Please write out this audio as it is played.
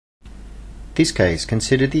This case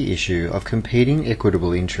considered the issue of competing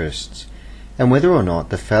equitable interests and whether or not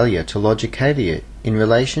the failure to lodge a caveat in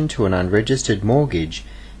relation to an unregistered mortgage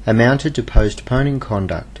amounted to postponing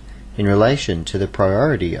conduct in relation to the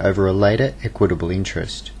priority over a later equitable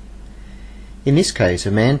interest. In this case,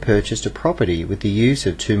 a man purchased a property with the use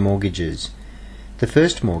of two mortgages. The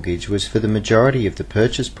first mortgage was for the majority of the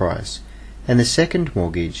purchase price, and the second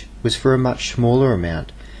mortgage was for a much smaller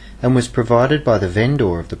amount and was provided by the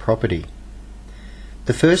vendor of the property.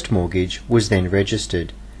 The first mortgage was then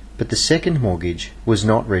registered, but the second mortgage was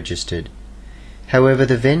not registered. However,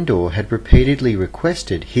 the vendor had repeatedly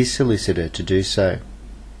requested his solicitor to do so.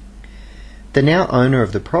 The now owner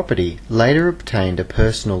of the property later obtained a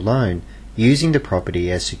personal loan using the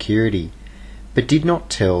property as security, but did not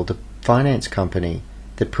tell the finance company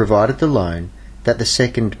that provided the loan that the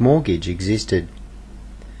second mortgage existed.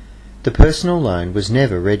 The personal loan was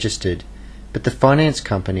never registered, but the finance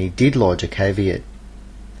company did lodge a caveat.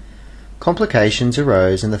 Complications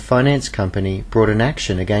arose and the finance company brought an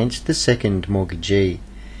action against the second mortgagee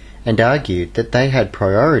and argued that they had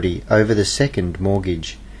priority over the second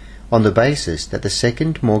mortgage on the basis that the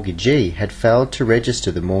second mortgagee had failed to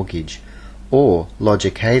register the mortgage or lodge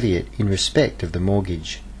a caveat in respect of the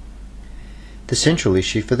mortgage. The central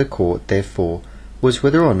issue for the court, therefore, was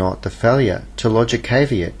whether or not the failure to lodge a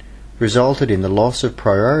caveat resulted in the loss of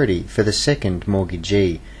priority for the second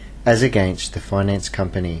mortgagee as against the finance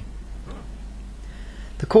company.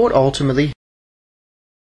 The court ultimately